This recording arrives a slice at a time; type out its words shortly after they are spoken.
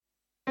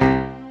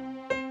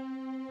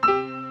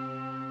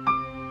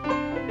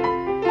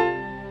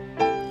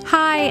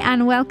Hi,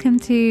 and welcome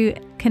to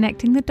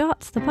Connecting the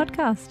Dots, the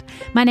podcast.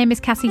 My name is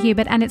Cassie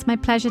Hubert, and it's my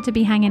pleasure to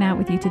be hanging out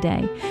with you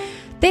today.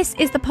 This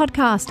is the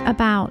podcast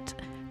about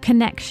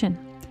connection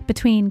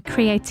between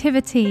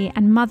creativity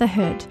and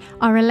motherhood,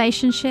 our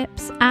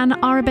relationships, and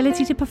our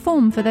ability to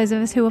perform for those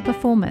of us who are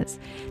performers.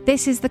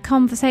 This is the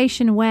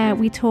conversation where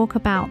we talk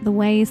about the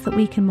ways that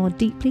we can more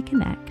deeply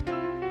connect.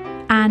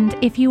 And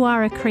if you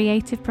are a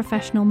creative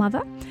professional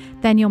mother,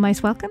 then you're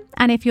most welcome.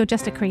 And if you're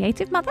just a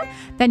creative mother,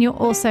 then you're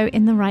also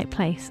in the right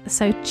place.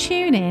 So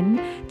tune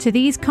in to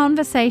these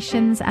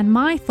conversations and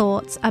my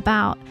thoughts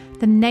about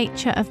the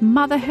nature of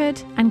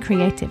motherhood and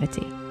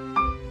creativity.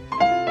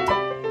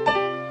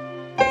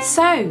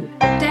 So,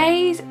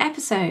 today's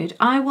episode,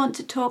 I want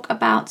to talk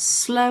about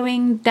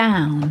slowing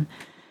down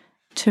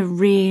to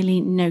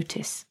really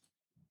notice.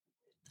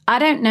 I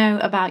don't know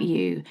about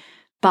you,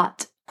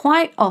 but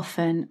quite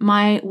often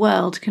my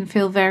world can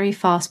feel very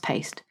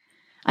fast-paced.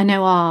 I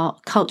know our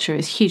culture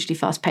is hugely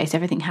fast-paced.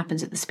 Everything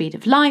happens at the speed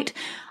of light.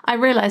 I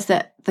realise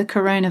that the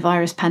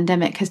coronavirus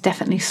pandemic has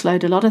definitely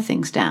slowed a lot of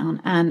things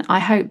down. And I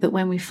hope that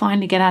when we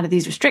finally get out of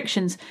these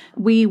restrictions,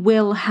 we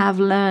will have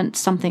learnt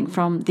something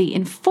from the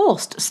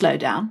enforced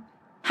slowdown.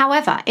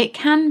 However, it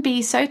can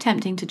be so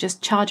tempting to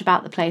just charge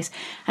about the place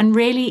and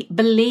really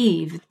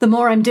believe the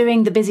more I'm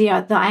doing, the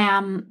busier that I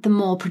am, the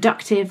more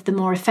productive, the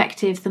more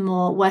effective, the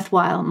more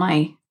worthwhile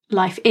my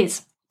life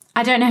is.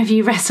 I don't know if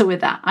you wrestle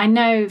with that. I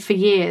know for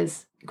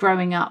years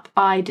growing up,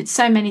 I did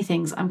so many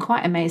things. I'm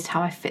quite amazed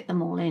how I fit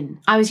them all in.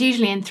 I was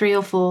usually in 3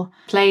 or 4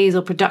 plays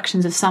or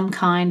productions of some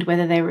kind,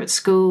 whether they were at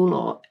school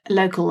or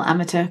local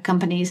amateur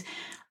companies.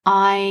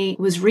 I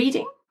was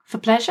reading for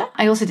pleasure.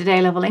 I also did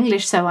A-level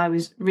English, so I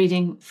was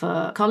reading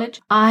for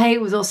college. I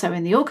was also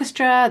in the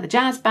orchestra, the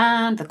jazz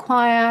band, the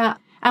choir.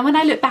 And when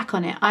I look back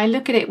on it, I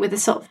look at it with a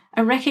sort of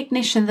a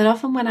recognition that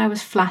often when I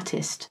was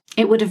flattest,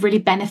 it would have really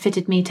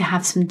benefited me to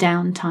have some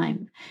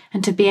downtime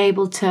and to be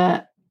able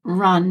to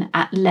run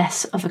at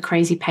less of a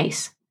crazy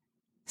pace.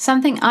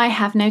 Something I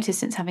have noticed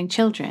since having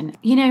children,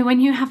 when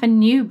you have a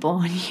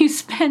newborn, you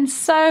spend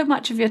so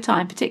much of your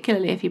time,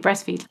 particularly if you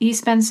breastfeed, you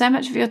spend so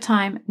much of your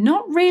time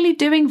not really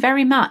doing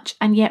very much.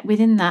 And yet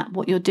within that,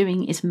 what you're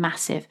doing is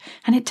massive.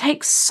 And it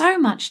takes so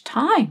much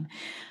time.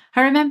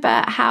 I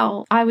remember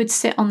how I would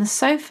sit on the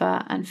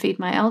sofa and feed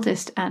my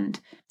eldest, and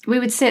we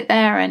would sit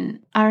there, and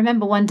I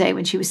remember one day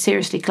when she was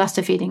seriously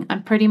cluster feeding, I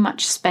pretty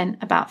much spent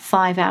about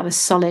 5 hours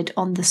solid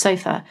on the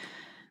sofa,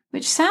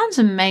 which sounds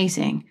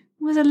amazing.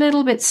 It was a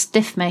little bit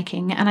stiff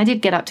making, and I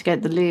did get up to go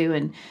to the loo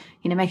and,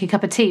 make a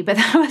cup of tea, but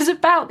that was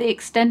about the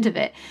extent of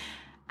it.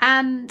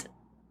 And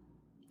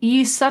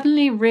you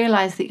suddenly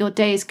realize that your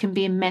days can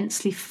be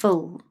immensely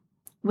full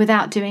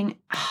without doing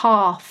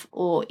half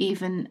or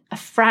even a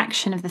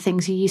fraction of the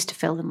things you used to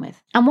fill them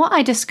with. And what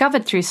I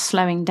discovered through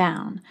slowing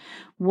down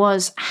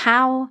was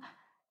how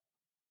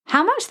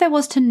much there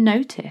was to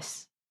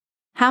notice,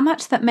 how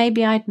much that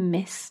maybe I'd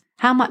miss,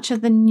 how much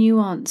of the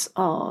nuance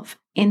of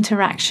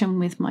interaction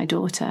with my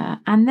daughter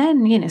and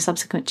then,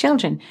 subsequent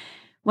children,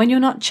 when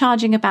you're not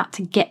charging about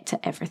to get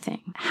to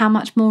everything, how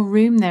much more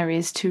room there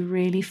is to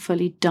really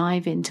fully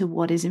dive into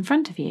what is in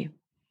front of you.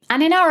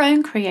 And in our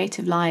own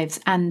creative lives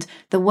and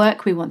the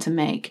work we want to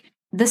make,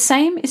 the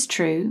same is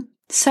true.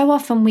 So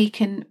often we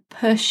can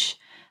push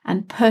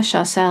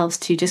ourselves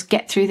to just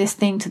get through this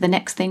thing to the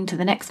next thing, to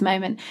the next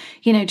moment,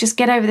 just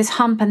get over this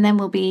hump and then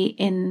we'll be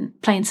in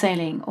plain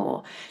sailing,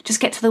 or just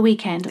get to the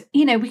weekend.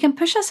 We can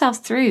push ourselves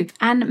through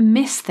and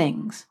miss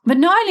things. But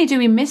not only do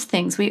we miss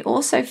things, we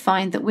also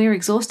find that we're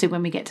exhausted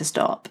when we get to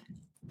stop.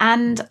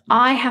 And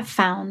I have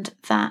found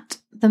that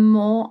the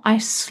more I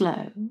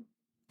slow,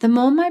 the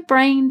more my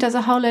brain does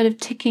a whole load of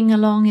ticking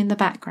along in the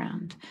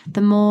background, the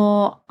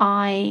more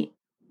I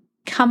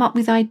come up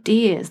with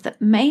ideas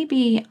that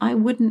maybe I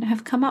wouldn't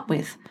have come up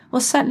with, or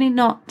certainly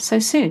not so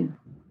soon.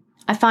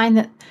 I find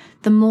that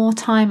the more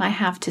time I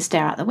have to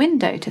stare out the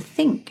window, to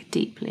think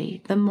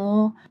deeply, the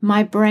more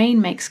my brain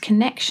makes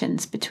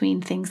connections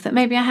between things that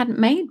maybe I hadn't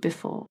made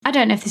before. I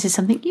don't know if this is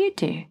something you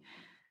do.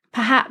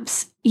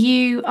 Perhaps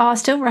you are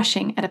still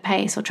rushing at a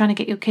pace or trying to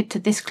get your kid to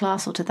this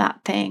class or to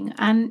that thing.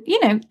 And,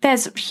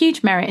 there's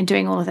huge merit in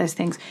doing all of those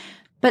things.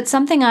 But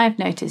something I've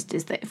noticed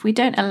is that if we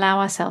don't allow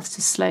ourselves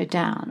to slow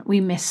down, we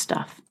miss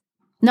stuff.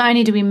 Not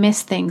only do we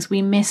miss things,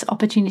 we miss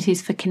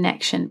opportunities for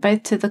connection,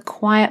 both to the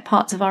quiet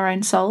parts of our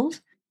own souls,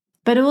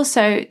 but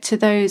also to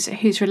those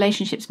whose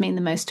relationships mean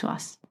the most to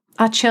us.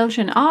 Our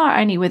children are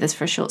only with us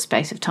for a short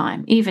space of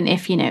time, even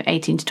if,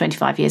 18 to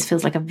 25 years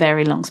feels like a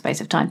very long space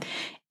of time.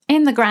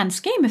 In the grand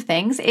scheme of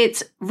things,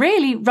 it's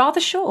really rather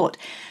short.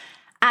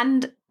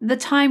 And the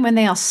time when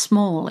they are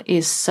small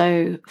is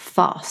so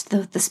fast.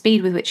 The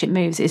speed with which it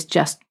moves is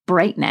just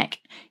breakneck,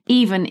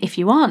 even if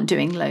you aren't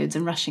doing loads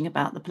and rushing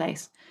about the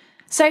place.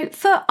 So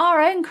for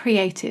our own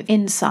creative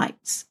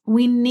insights,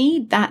 we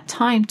need that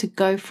time to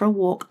go for a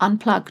walk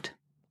unplugged,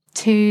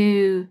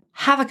 to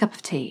have a cup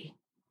of tea,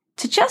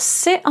 to just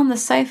sit on the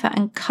sofa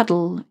and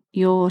cuddle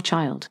your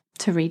child,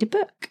 to read a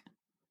book,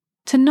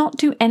 to not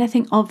do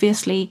anything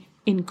obviously,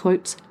 in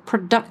quotes,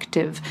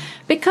 productive,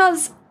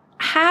 because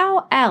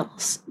how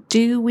else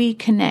do we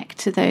connect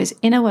to those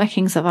inner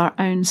workings of our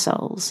own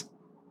souls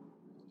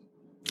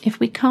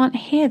if we can't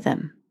hear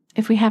them,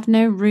 if we have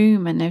no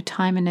room and no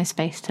time and no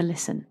space to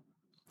listen?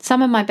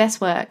 Some of my best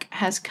work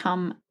has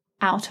come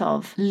out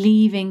of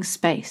leaving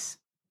space.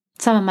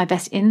 Some of my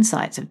best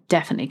insights have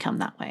definitely come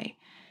that way.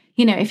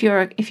 You know, if you're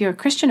a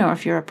Christian or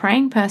if you're a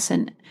praying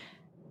person,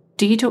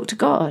 do you talk to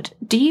God?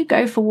 Do you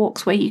go for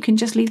walks where you can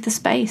just leave the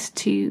space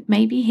to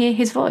maybe hear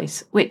his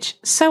voice, which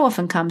so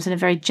often comes in a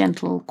very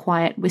gentle,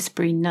 quiet,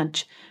 whispery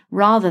nudge,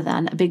 rather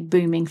than a big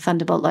booming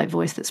thunderbolt-like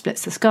voice that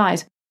splits the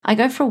skies? I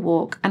go for a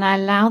walk and I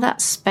allow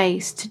that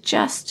space to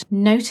just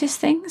notice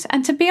things.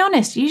 And to be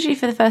honest, usually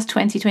for the first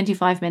 20,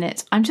 25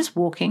 minutes, I'm just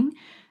walking.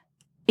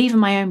 Even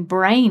my own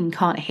brain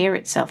can't hear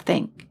itself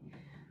think.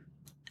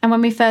 And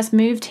when we first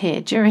moved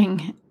here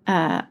during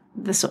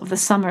the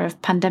summer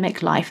of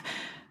pandemic life,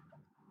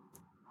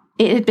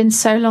 it had been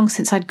so long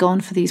since I'd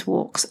gone for these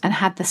walks and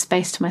had the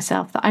space to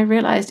myself that I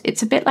realized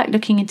it's a bit like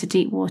looking into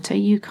deep water.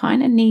 You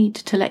kind of need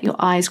to let your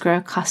eyes grow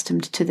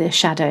accustomed to the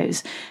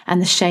shadows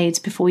and the shades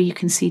before you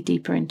can see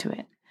deeper into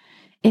it.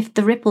 If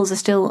the ripples are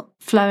still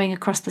flowing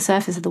across the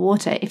surface of the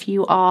water, if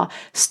you are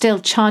still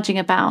charging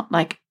about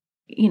like,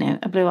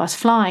 a blue-ass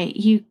fly,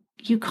 you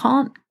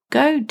can't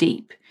go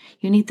deep.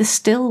 You need the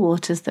still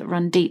waters that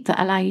run deep that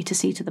allow you to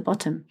see to the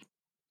bottom.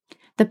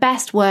 The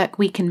best work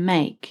we can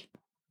make,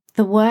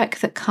 the work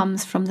that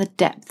comes from the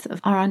depth of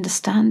our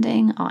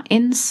understanding, our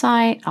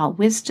insight, our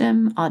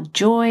wisdom, our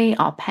joy,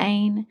 our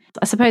pain.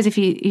 I suppose if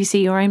you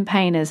see your own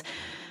pain as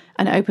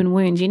an open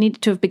wound, you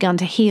need to have begun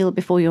to heal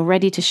before you're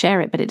ready to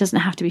share it, but it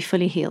doesn't have to be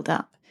fully healed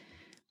up.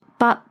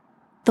 But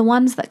the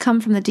ones that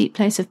come from the deep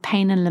place of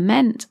pain and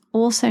lament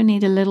also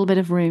need a little bit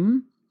of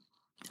room.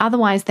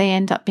 Otherwise, they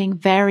end up being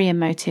very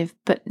emotive,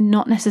 but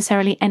not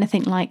necessarily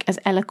anything like as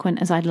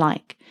eloquent as I'd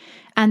like.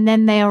 And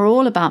then they are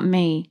all about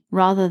me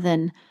rather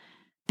than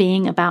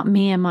being about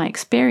me and my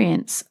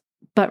experience,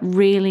 but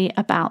really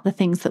about the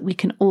things that we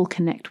can all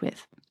connect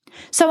with.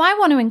 So I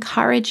want to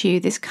encourage you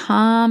this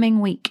coming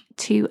week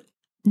to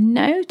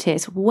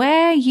notice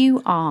where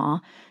you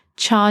are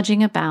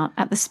charging about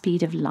at the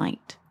speed of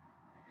light.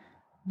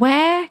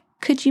 Where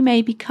could you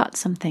maybe cut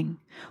something,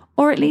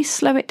 or at least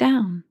slow it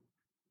down?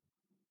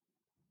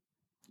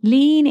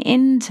 Lean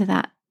into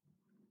that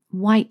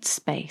white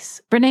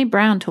space. Brené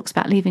Brown talks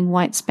about leaving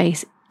white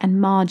space and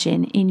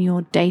margin in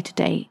your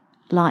day-to-day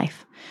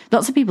life.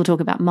 Lots of people talk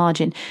about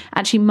margin.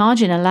 Actually,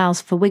 margin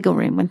allows for wiggle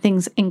room. When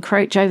things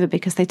encroach over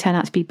because they turn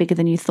out to be bigger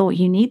than you thought,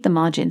 you need the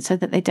margin so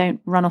that they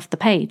don't run off the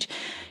page.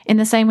 In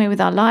the same way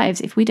with our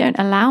lives, if we don't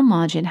allow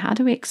margin, how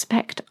do we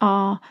expect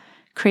our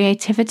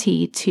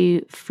creativity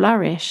to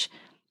flourish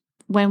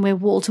when we're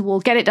wall to wall?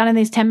 Get it done in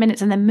these 10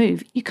 minutes and then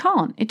move. You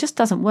can't. It just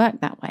doesn't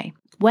work that way.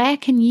 Where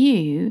can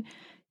you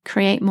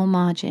create more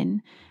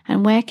margin?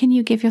 And where can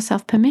you give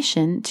yourself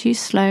permission to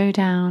slow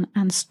down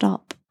and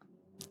stop?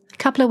 A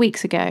couple of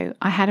weeks ago,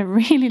 I had a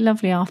really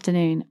lovely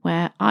afternoon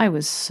where I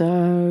was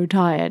so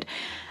tired.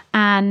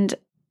 And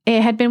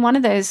it had been one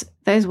of those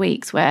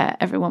weeks where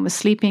everyone was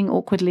sleeping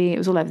awkwardly. It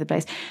was all over the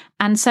place.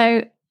 And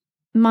so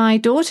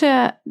my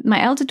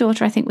elder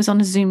daughter, I think, was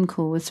on a Zoom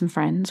call with some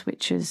friends,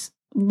 which is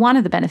one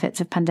of the benefits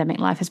of pandemic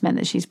life, has meant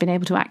that she's been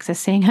able to access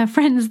seeing her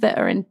friends that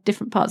are in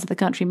different parts of the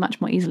country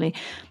much more easily.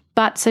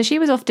 But so she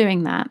was off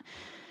doing that.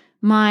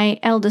 My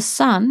eldest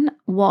son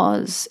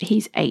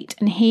he's 8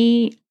 and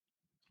he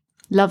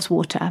loves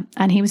water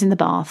and he was in the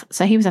bath.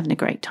 So he was having a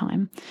great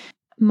time.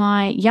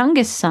 My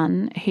youngest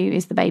son, who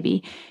is the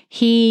baby,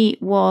 he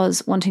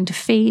was wanting to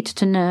feed,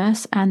 to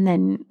nurse, and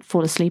then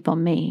fall asleep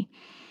on me.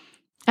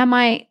 And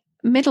my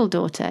middle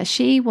daughter,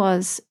 she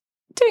was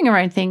doing her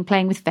own thing,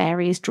 playing with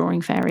fairies,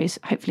 drawing fairies,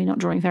 hopefully not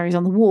drawing fairies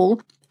on the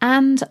wall.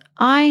 And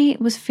I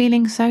was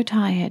feeling so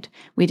tired.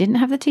 We didn't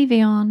have the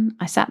TV on.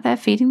 I sat there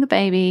feeding the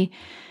baby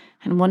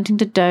and wanting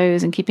to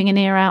doze and keeping an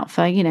ear out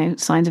for,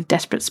 signs of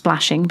desperate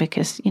splashing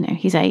because,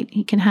 he's 8.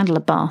 He can handle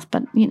a bath,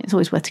 but, it's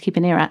always worth to keep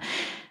an ear out.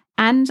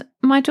 And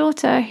my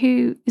daughter,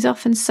 who is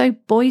often so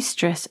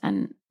boisterous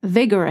and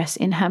vigorous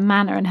in her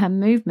manner and her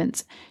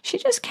movements, she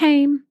just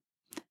came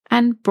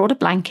and brought a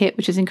blanket,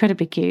 which is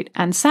incredibly cute,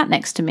 and sat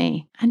next to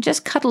me and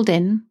just cuddled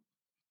in.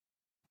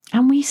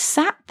 And we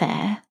sat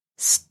there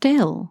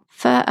still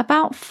for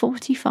about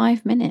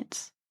 45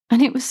 minutes.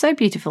 And it was so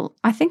beautiful.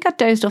 I think I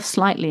dozed off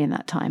slightly in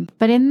that time.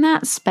 But in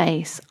that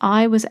space,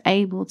 I was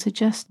able to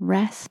just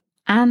rest.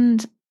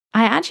 And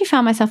I actually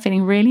found myself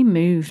feeling really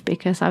moved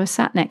because I was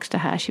sat next to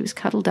her. She was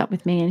cuddled up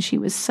with me and she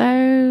was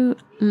so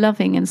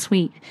loving and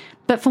sweet.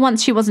 But for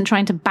once, she wasn't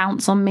trying to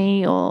bounce on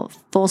me or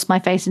force my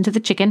face into the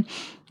chicken,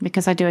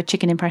 because I do a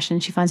chicken impression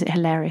and she finds it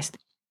hilarious.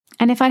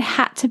 And if I'd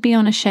had to be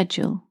on a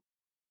schedule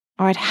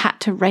or I'd had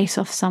to race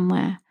off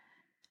somewhere,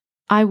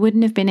 I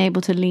wouldn't have been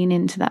able to lean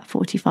into that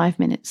 45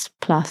 minutes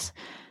plus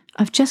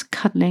of just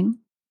cuddling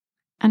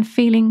and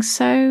feeling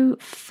so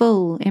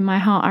full in my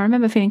heart. I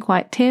remember feeling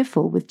quite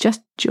tearful with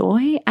just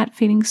joy at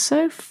feeling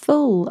so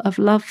full of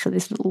love for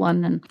this little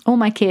one and all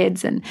my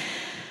kids. And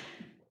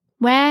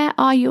where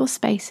are your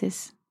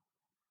spaces?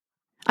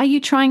 Are you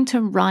trying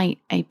to write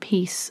a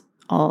piece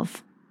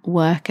of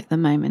work at the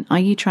moment? Are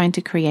you trying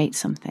to create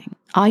something?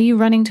 Are you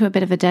running to a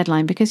bit of a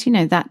deadline? Because,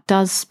 that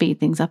does speed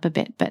things up a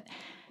bit. But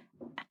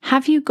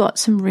have you got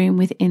some room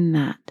within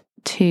that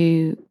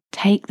to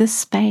take the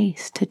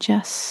space to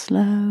just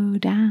slow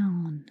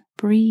down,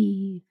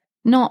 breathe,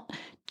 not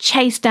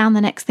chase down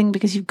the next thing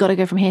because you've got to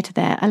go from here to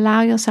there.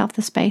 Allow yourself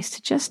the space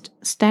to just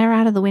stare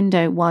out of the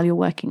window while you're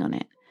working on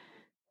it.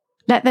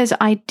 Let those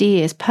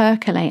ideas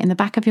percolate in the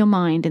back of your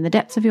mind, in the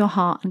depths of your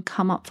heart, and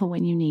come up for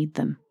when you need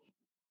them.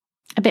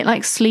 A bit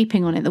like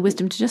sleeping on it, the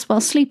wisdom to just,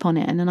 sleep on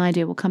it and an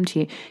idea will come to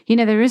you.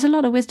 There is a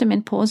lot of wisdom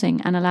in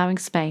pausing and allowing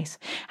space.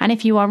 And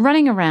if you are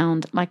running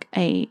around like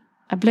a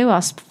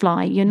blue-ass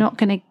fly, you're not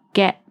going to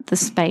get the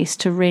space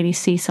to really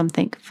see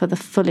something for the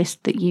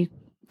fullest that you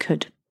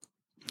could.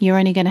 You're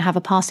only going to have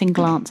a passing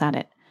glance at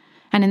it.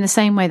 And in the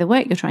same way, the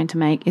work you're trying to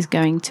make is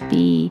going to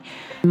be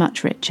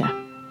much richer.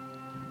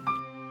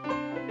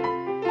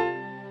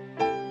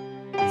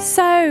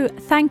 So,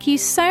 thank you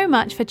so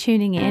much for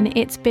tuning in.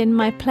 It's been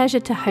my pleasure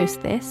to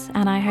host this,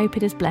 and I hope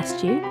it has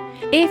blessed you.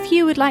 If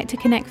you would like to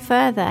connect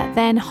further,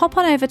 then hop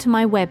on over to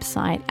my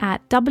website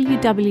at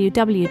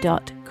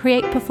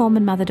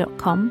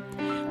www.createperformandmother.com,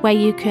 where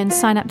you can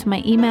sign up to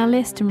my email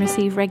list and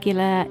receive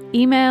regular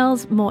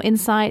emails, more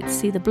insights,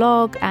 see the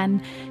blog,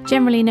 and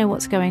generally know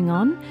what's going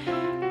on.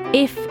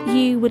 If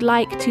you would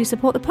like to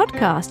support the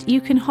podcast,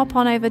 you can hop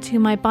on over to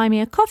my Buy Me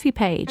a Coffee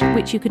page,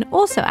 which you can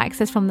also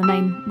access from the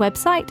main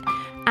website.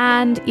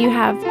 And you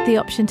have the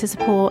option to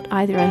support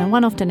either in a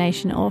one-off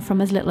donation or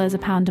from as little as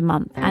 £1 a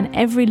month. And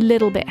every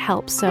little bit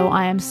helps. So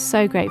I am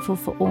so grateful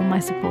for all my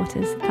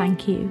supporters.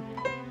 Thank you.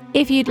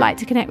 If you'd like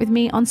to connect with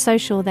me on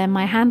social, then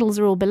my handles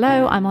are all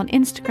below. I'm on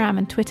Instagram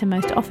and Twitter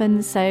most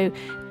often. So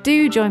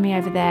do join me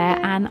over there,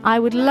 and I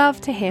would love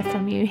to hear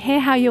from you, hear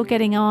how you're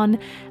getting on,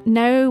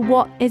 know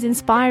what is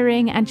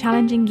inspiring and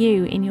challenging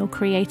you in your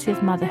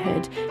creative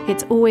motherhood.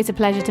 It's always a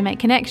pleasure to make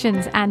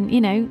connections and,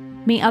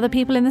 meet other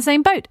people in the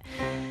same boat.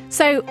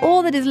 So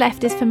all that is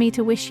left is for me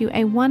to wish you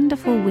a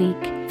wonderful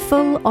week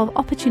full of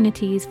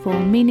opportunities for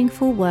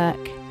meaningful work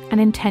and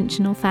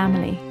intentional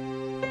family.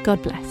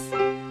 God bless.